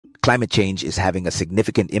Climate change is having a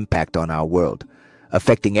significant impact on our world,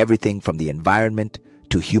 affecting everything from the environment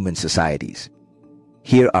to human societies.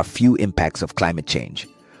 Here are few impacts of climate change: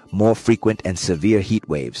 more frequent and severe heat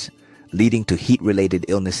waves, leading to heat-related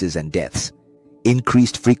illnesses and deaths;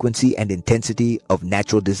 increased frequency and intensity of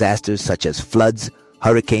natural disasters such as floods,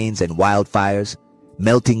 hurricanes, and wildfires;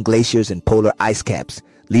 melting glaciers and polar ice caps,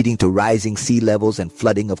 leading to rising sea levels and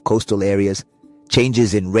flooding of coastal areas;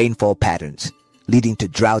 changes in rainfall patterns, leading to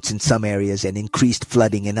droughts in some areas and increased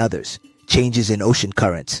flooding in others; changes in ocean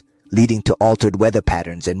currents, leading to altered weather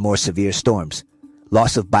patterns and more severe storms;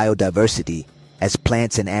 loss of biodiversity, as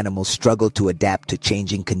plants and animals struggle to adapt to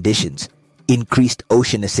changing conditions; increased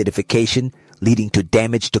ocean acidification, leading to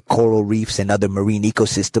damage to coral reefs and other marine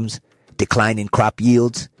ecosystems; decline in crop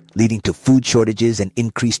yields, leading to food shortages and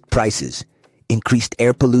increased prices; increased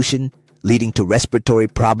air pollution, leading to respiratory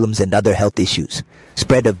problems and other health issues;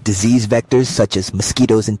 spread of disease vectors such as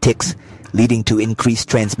mosquitoes and ticks, leading to increased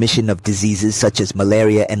transmission of diseases such as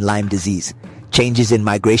malaria and Lyme disease; changes in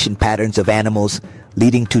migration patterns of animals,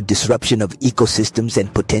 leading to disruption of ecosystems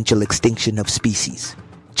and potential extinction of species;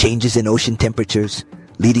 changes in ocean temperatures,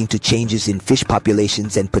 leading to changes in fish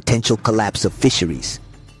populations and potential collapse of fisheries;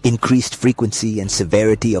 increased frequency and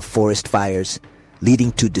severity of forest fires,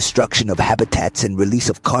 leading to destruction of habitats and release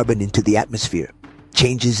of carbon into the atmosphere;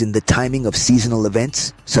 changes in the timing of seasonal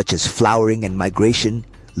events, such as flowering and migration,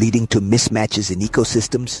 leading to mismatches in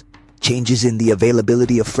ecosystems; changes in the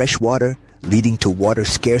availability of fresh water, leading to water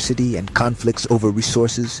scarcity and conflicts over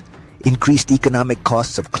resources; increased economic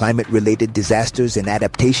costs of climate-related disasters and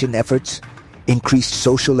adaptation efforts; increased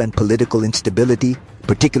social and political instability,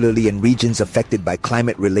 particularly in regions affected by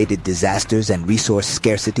climate-related disasters and resource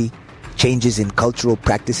scarcity; changes in cultural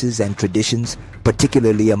practices and traditions,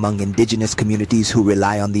 particularly among indigenous communities who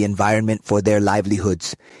rely on the environment for their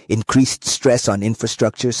livelihoods; increased stress on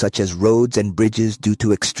infrastructure such as roads and bridges due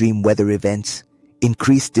to extreme weather events;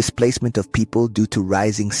 increased displacement of people due to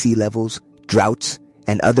rising sea levels, droughts,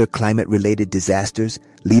 and other climate-related disasters,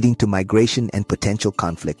 leading to migration and potential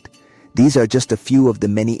conflict. These are just a few of the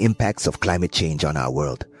many impacts of climate change on our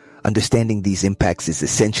world. Understanding these impacts is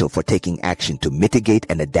essential for taking action to mitigate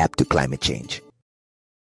and adapt to climate change.